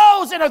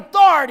 those in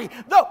authority,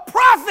 the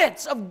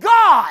prophets of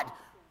God,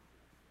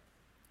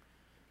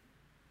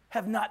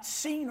 have not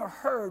seen or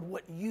heard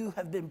what you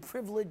have been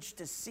privileged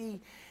to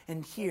see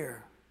and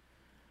hear.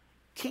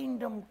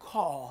 Kingdom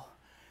call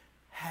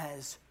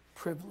has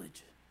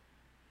privilege.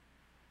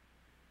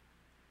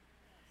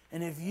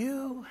 And if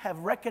you have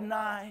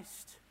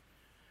recognized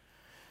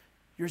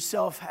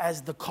yourself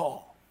as the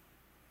call,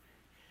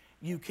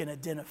 you can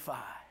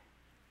identify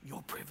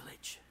your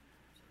privilege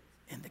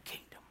in the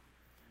kingdom.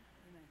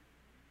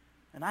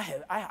 And I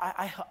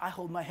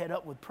hold my head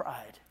up with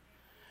pride.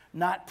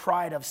 Not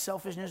pride of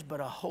selfishness, but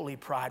a holy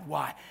pride.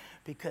 Why?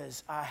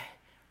 Because I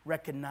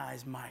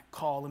recognize my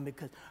call, and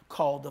because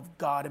called of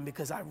God, and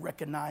because I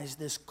recognize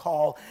this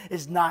call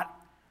is not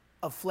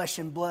of flesh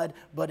and blood,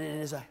 but it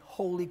is a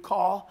holy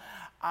call.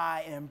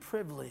 I am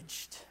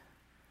privileged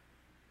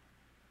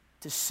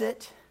to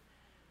sit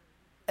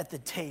at the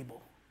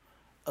table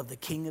of the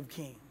King of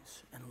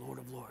Kings and Lord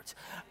of Lords.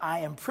 I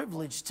am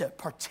privileged to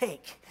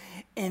partake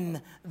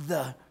in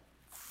the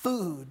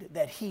food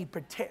that he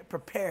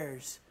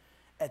prepares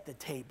at the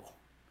table.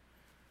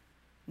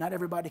 Not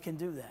everybody can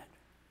do that.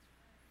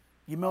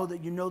 You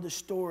know the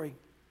story.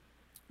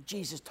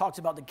 Jesus talks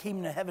about the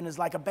kingdom of heaven is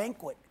like a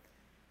banquet.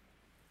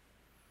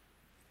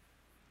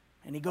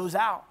 And he goes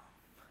out.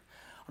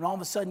 And all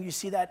of a sudden you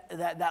see that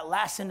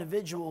last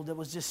individual that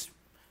was just,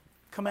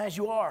 come as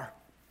you are.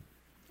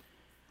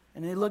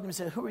 And they looked at him and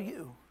said, who are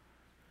you?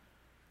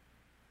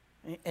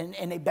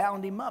 And they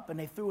bound him up and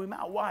they threw him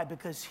out. Why?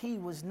 Because he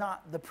was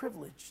not the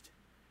privileged.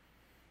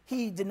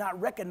 He did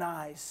not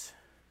recognize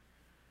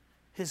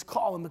his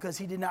call, and because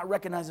he did not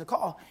recognize the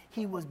call,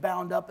 he was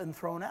bound up and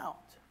thrown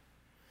out.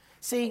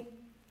 See,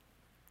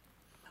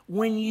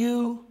 when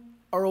you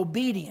are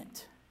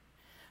obedient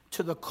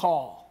to the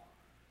call,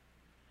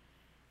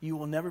 you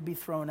will never be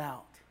thrown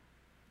out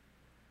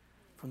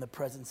from the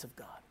presence of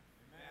God.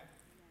 Amen.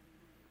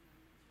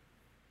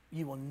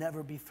 You will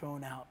never be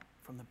thrown out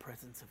from the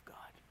presence of God.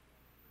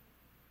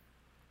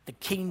 The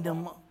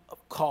kingdom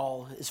of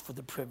call is for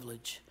the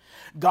privilege.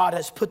 God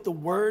has put the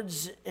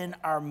words in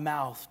our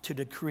mouth to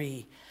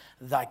decree,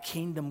 thy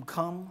kingdom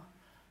come,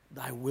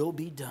 thy will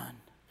be done.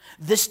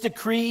 This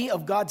decree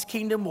of God's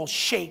kingdom will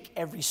shake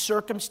every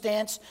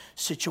circumstance,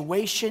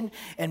 situation,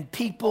 and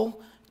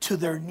people to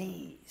their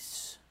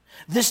knees.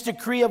 This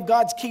decree of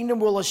God's kingdom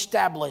will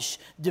establish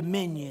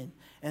dominion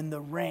and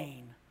the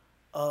reign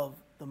of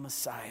the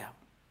Messiah.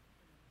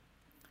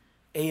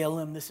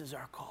 ALM, this is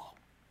our call.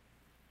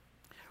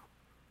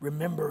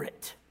 Remember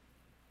it.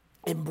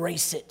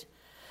 Embrace it.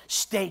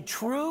 Stay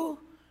true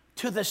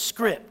to the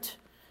script.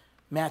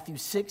 Matthew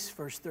 6,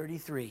 verse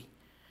 33.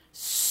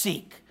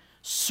 Seek,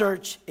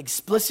 search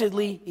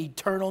explicitly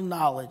eternal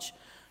knowledge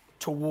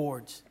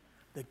towards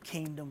the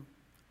kingdom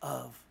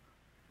of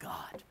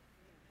God.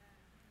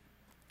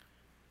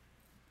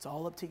 It's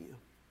all up to you.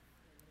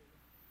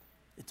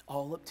 It's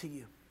all up to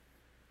you.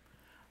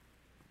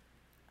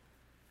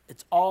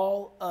 It's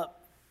all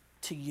up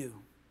to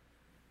you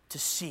to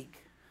seek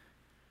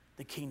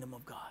the kingdom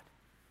of God,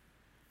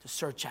 to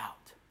search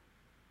out.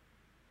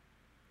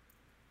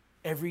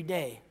 Every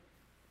day,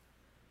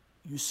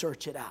 you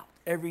search it out.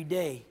 Every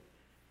day,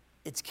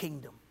 it's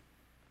kingdom.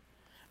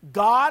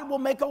 God will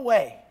make a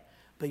way,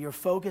 but your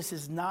focus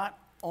is not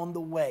on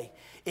the way.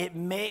 It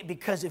may,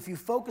 because if you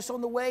focus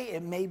on the way,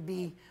 it may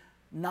be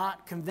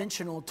not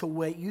conventional to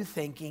what you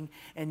thinking,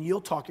 and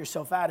you'll talk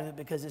yourself out of it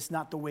because it's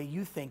not the way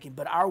you thinking.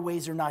 But our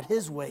ways are not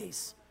his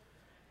ways.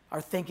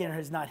 Our thinking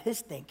is not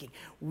his thinking.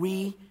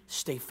 We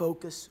stay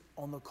focused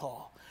on the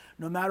call.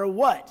 No matter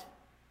what,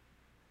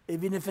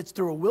 even if it's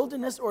through a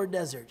wilderness or a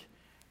desert,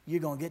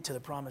 you're going to get to the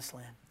promised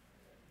land.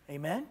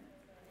 Amen?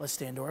 Let's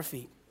stand to our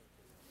feet.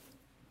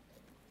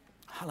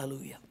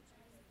 Hallelujah.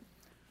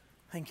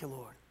 Thank you,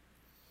 Lord.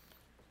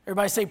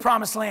 Everybody say,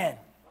 promised land,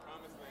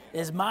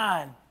 is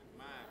mine.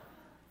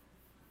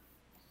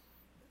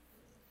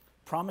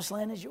 Promised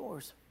land is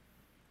yours.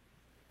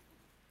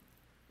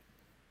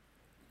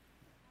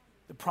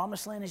 The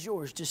promised land is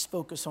yours. Just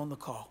focus on the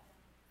call.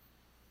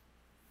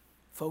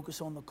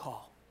 Focus on the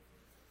call.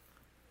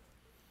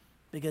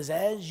 Because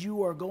as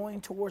you are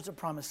going towards the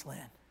promised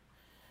land,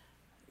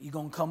 you're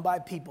going to come by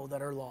people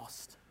that are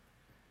lost.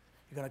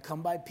 You're going to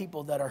come by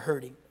people that are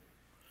hurting.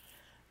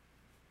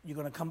 You're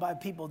going to come by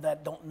people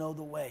that don't know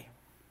the way.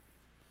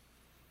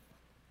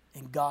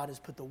 And God has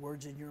put the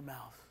words in your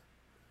mouth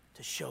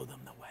to show them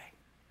the way.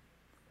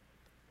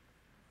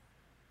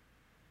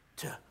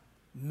 To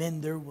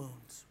mend their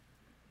wounds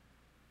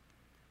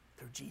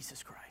through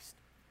Jesus Christ.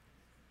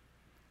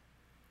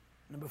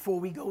 And before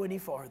we go any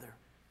farther,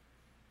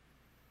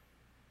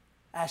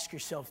 Ask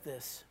yourself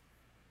this.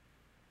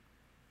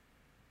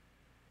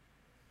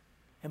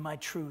 Am I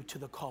true to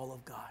the call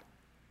of God?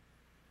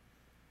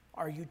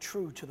 Are you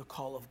true to the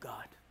call of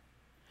God?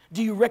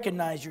 Do you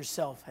recognize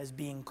yourself as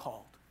being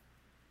called?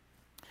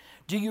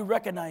 Do you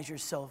recognize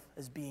yourself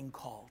as being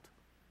called,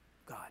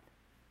 God?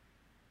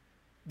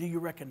 Do you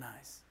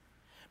recognize?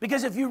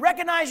 Because if you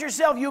recognize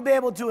yourself, you'll be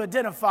able to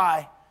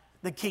identify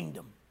the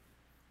kingdom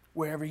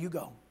wherever you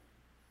go.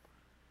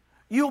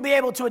 You'll be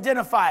able to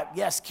identify,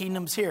 yes,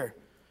 kingdom's here.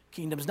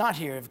 Kingdom's not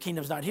here. If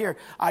kingdom's not here,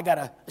 I got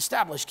to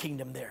establish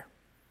kingdom there.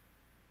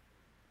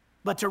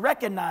 But to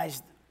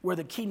recognize where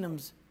the kingdom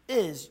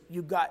is,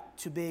 you've got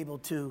to be able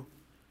to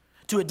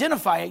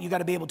identify it, you've got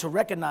to be able to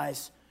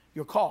recognize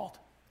you're called.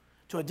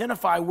 To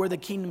identify where the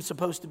kingdom's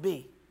supposed to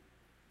be,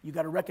 you've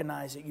got to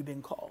recognize that you've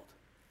been called.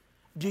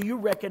 Do you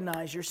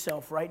recognize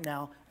yourself right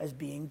now as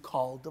being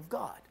called of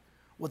God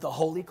with a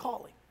holy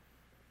calling?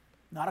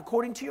 Not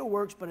according to your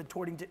works, but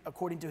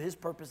according to his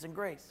purpose and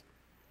grace.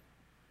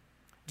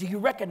 Do you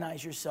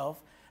recognize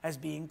yourself as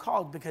being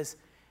called? Because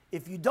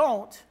if you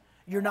don't,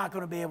 you're not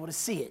going to be able to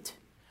see it.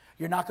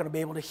 You're not going to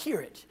be able to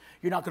hear it.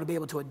 You're not going to be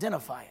able to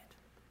identify it.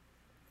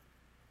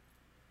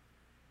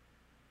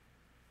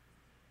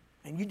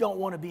 And you don't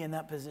want to be in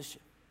that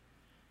position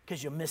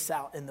because you'll miss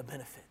out in the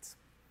benefits.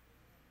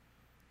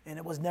 And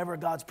it was never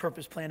God's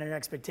purpose, plan, and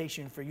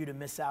expectation for you to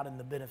miss out in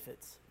the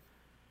benefits.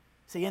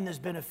 See, in these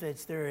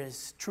benefits, there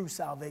is true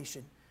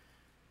salvation,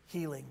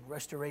 healing,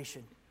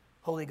 restoration,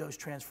 Holy Ghost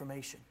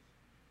transformation.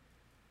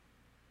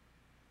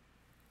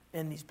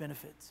 In these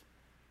benefits.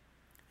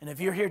 And if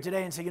you're here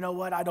today and say, you know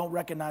what, I don't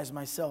recognize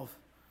myself.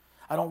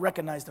 I don't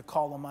recognize the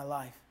call on my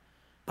life.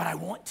 But I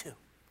want to.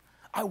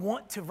 I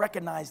want to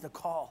recognize the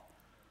call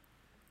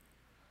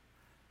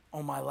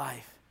on my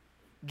life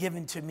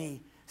given to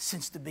me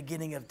since the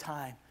beginning of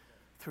time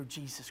through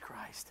Jesus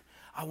Christ.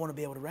 I want to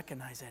be able to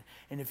recognize that.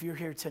 And if you're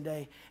here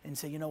today and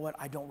say, you know what,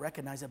 I don't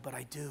recognize it, but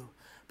I do,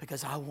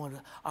 because I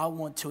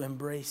want to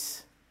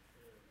embrace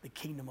the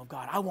kingdom of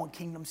God. I want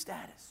kingdom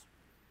status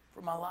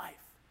for my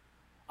life.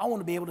 I want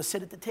to be able to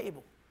sit at the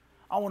table.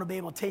 I want to be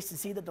able to taste and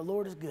see that the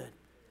Lord is good.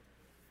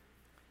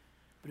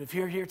 But if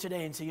you're here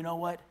today and say, you know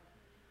what,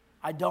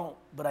 I don't,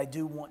 but I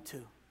do want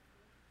to,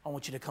 I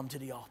want you to come to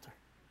the altar.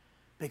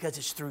 Because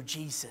it's through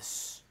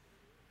Jesus.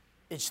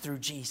 It's through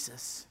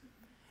Jesus.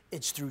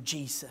 It's through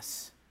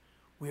Jesus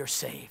we are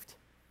saved.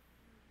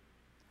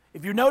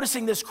 If you're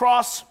noticing this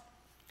cross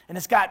and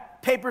it's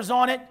got papers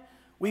on it,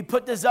 we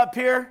put this up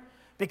here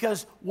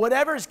because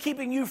whatever is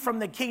keeping you from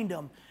the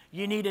kingdom,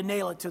 you need to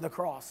nail it to the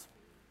cross.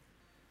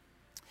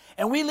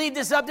 And we leave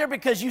this up there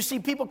because you see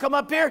people come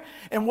up here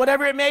and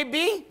whatever it may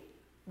be,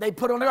 they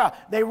put on the cross.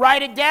 They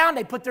write it down,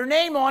 they put their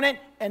name on it,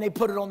 and they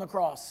put it on the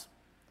cross.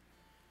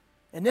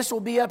 And this will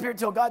be up here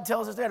until God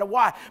tells us that.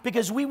 Why?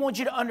 Because we want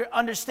you to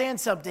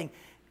understand something.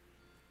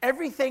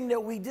 Everything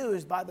that we do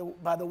is by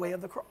the way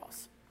of the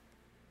cross.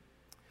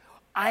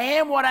 I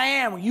am what I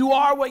am. You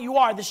are what you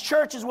are. This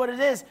church is what it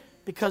is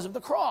because of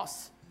the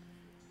cross.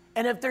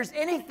 And if there's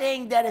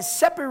anything that is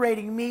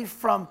separating me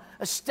from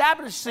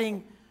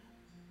establishing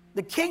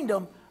the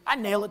kingdom, I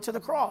nail it to the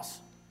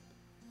cross.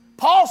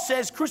 Paul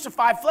says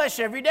crucify flesh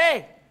every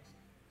day.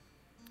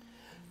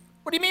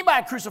 What do you mean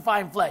by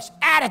crucifying flesh?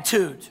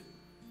 Attitude.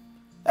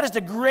 That is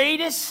the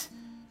greatest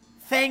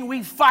thing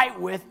we fight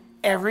with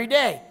every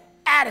day.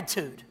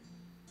 Attitude.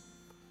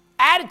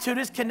 Attitude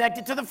is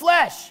connected to the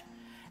flesh.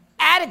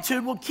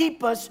 Attitude will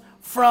keep us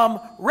from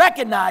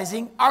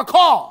recognizing our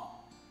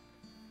call.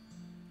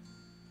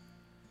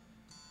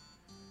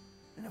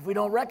 And if we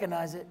don't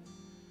recognize it,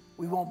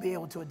 we won't be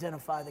able to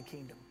identify the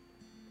kingdom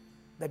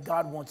that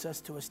God wants us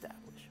to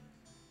establish.